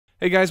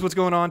Hey guys, what's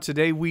going on?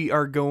 Today we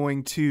are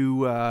going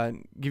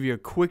to give you a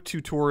quick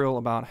tutorial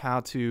about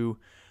how to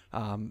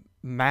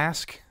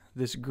mask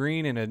this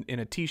green in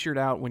a t-shirt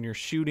out when you're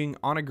shooting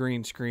on a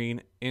green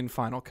screen in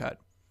Final Cut.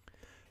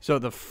 So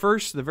the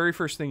very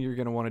first thing you're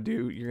going to want to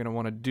do, you're going to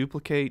want to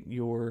duplicate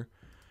your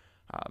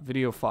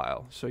video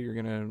file. So you're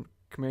going to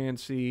Command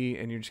C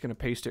and you're just going to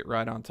paste it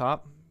right on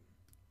top.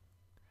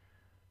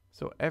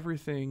 So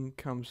everything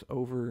comes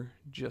over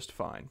just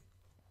fine.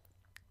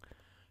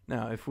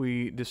 Now, if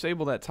we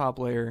disable that top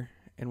layer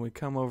and we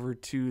come over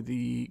to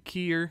the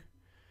keyer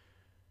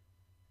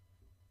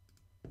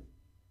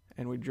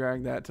and we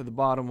drag that to the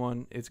bottom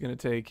one, it's going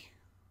to take,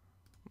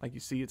 like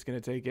you see, it's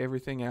going to take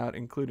everything out,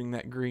 including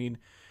that green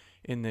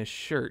in this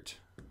shirt.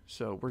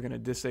 So we're going to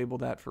disable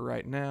that for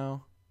right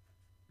now.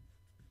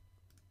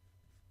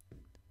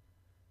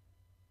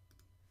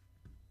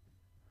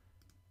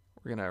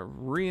 We're going to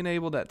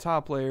re-enable that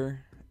top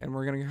layer and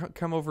we're going to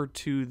come over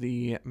to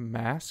the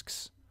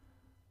masks.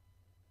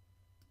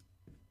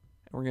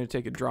 We're going to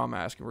take a draw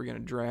mask and we're going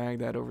to drag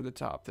that over the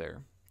top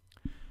there.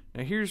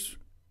 Now I'm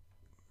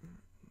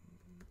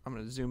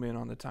going to zoom in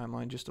on the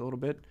timeline just a little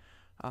bit.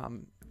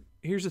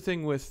 Here's the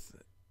thing with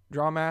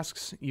draw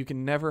masks, you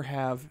can never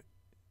have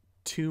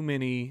too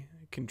many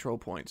control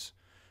points.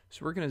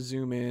 So we're going to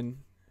zoom in,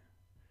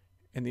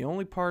 and the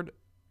only part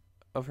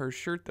of her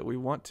shirt that we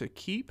want to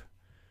keep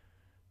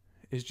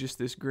is just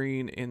this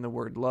green in the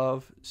word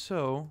love.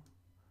 So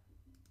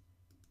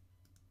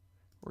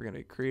we're going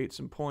to create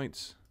some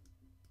points.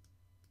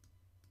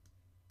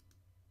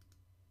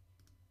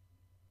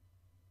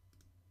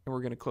 And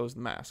we're going to close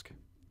the mask.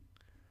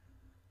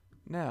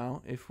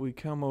 Now, if we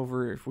come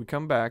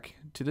back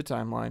to the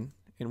timeline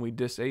and we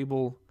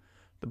disable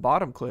the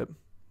bottom clip,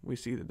 we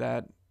see that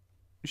that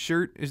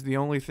shirt is the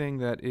only thing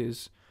that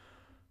is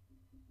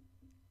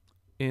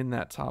in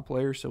that top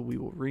layer. So we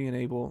will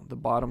re-enable the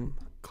bottom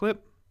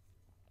clip.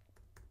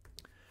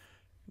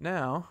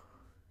 Now,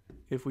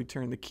 if we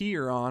turn the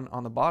keyer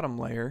on the bottom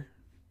layer,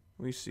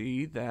 we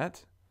see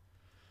that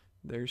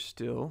there's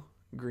still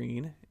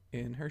green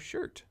in her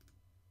shirt.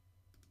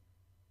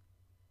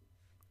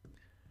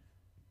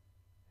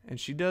 And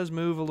she does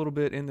move a little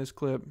bit in this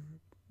clip.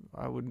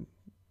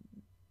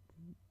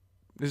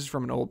 This is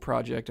from an old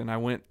project and I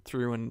went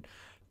through and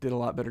did a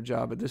lot better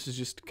job, but this is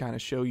just to kind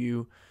of show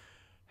you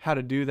how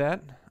to do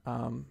that.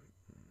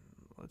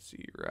 Let's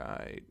see,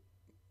 right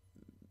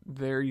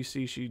there you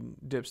see she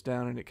dips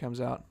down and it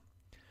comes out.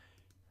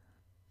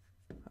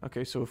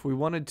 Okay, so if we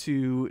wanted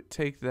to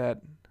take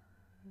that,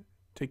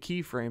 to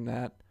keyframe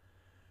that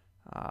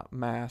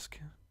mask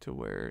to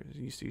where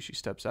you see she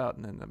steps out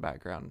and then the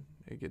background,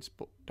 it gets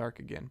dark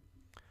again.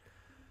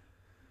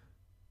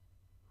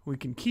 We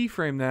can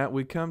keyframe that.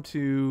 We come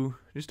to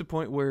just a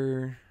point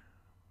where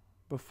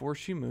before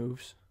she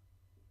moves,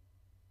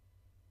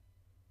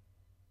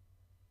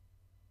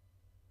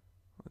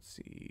 let's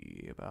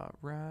see, about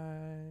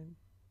right,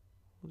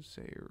 let's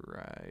say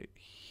right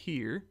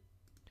here.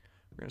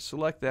 We're going to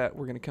select that.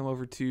 We're going to come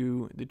over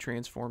to the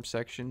transform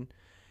section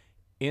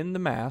in the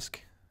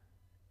mask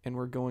and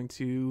we're going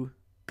to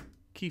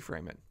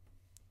keyframe it.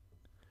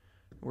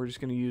 We're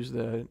just going to use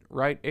the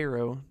right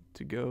arrow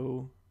to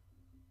go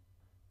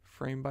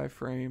frame by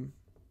frame.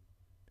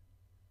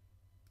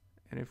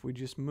 And if we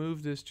just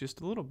move this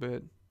just a little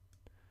bit,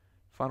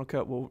 Final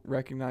Cut will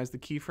recognize the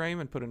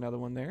keyframe and put another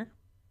one there.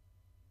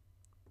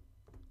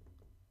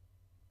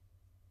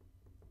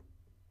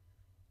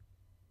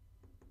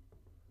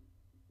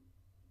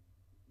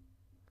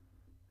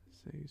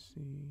 So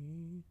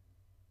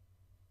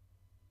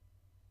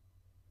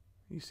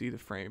you see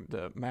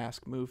the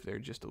mask move there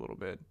just a little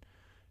bit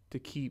to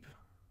keep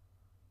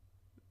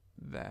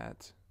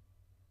that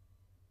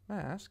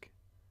mask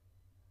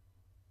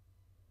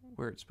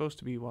where it's supposed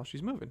to be while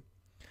she's moving.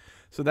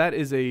 So that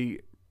is a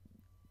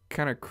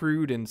kind of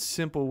crude and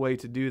simple way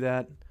to do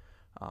that.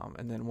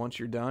 And then once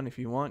you're done, if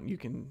you want, you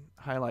can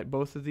highlight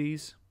both of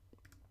these,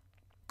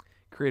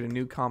 create a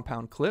new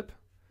compound clip.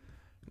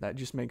 That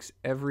just makes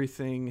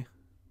everything,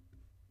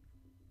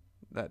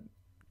 that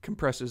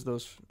compresses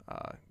those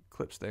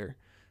clips there.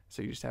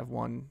 So you just have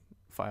one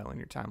file in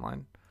your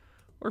timeline.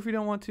 Or if you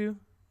don't want to,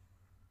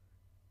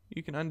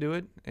 you can undo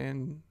it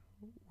and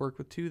work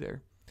with two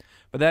there.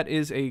 But that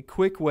is a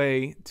quick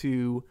way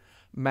to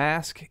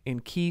mask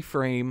and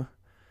keyframe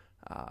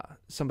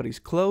somebody's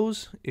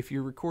clothes if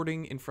you're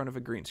recording in front of a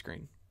green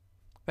screen.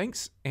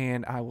 Thanks,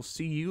 and I will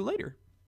see you later.